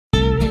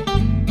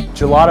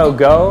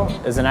Gelato-go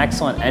is an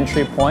excellent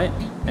entry point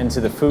into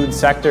the food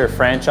sector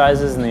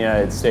franchises in the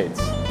United States.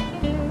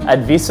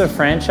 At Visa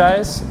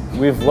Franchise,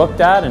 we've looked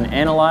at and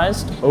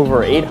analyzed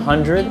over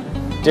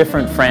 800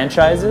 different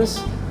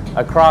franchises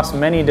across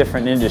many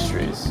different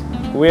industries.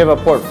 We have a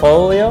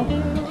portfolio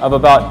of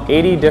about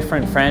 80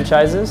 different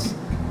franchises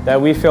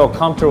that we feel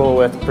comfortable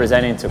with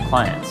presenting to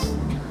clients.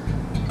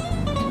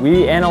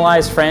 We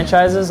analyze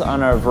franchises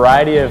on a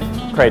variety of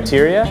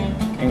criteria,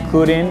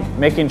 including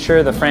making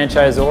sure the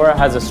franchisor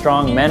has a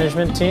strong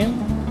management team,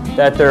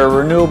 that there are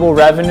renewable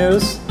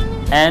revenues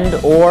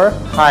and/or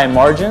high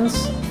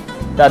margins,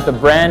 that the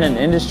brand and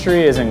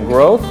industry is in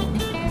growth,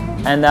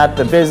 and that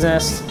the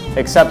business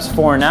accepts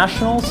foreign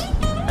nationals,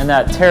 and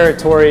that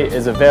territory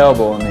is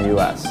available in the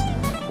U.S.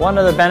 One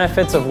of the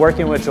benefits of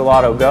working with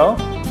Gelato-go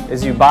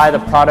is you buy the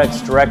products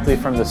directly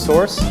from the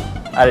source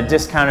at a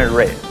discounted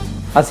rate.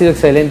 Ha sido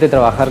excelente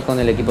trabajar con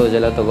el equipo de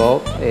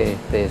Gelato-go.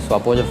 Su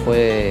apoyo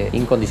fue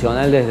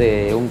incondicional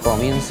desde un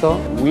comienzo.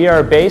 We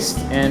are based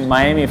in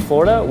Miami,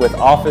 Florida, with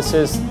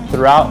offices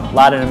throughout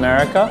Latin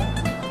America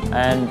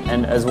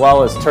and as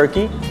well as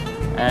Turkey.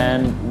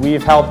 And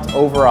we've helped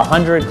over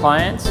 100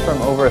 clients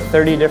from over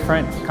 30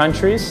 different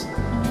countries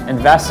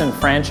invest in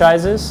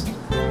franchises,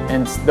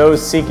 and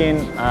those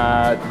seeking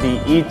the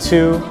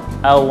E2,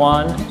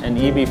 L1, and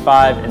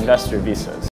EB5 investor visas.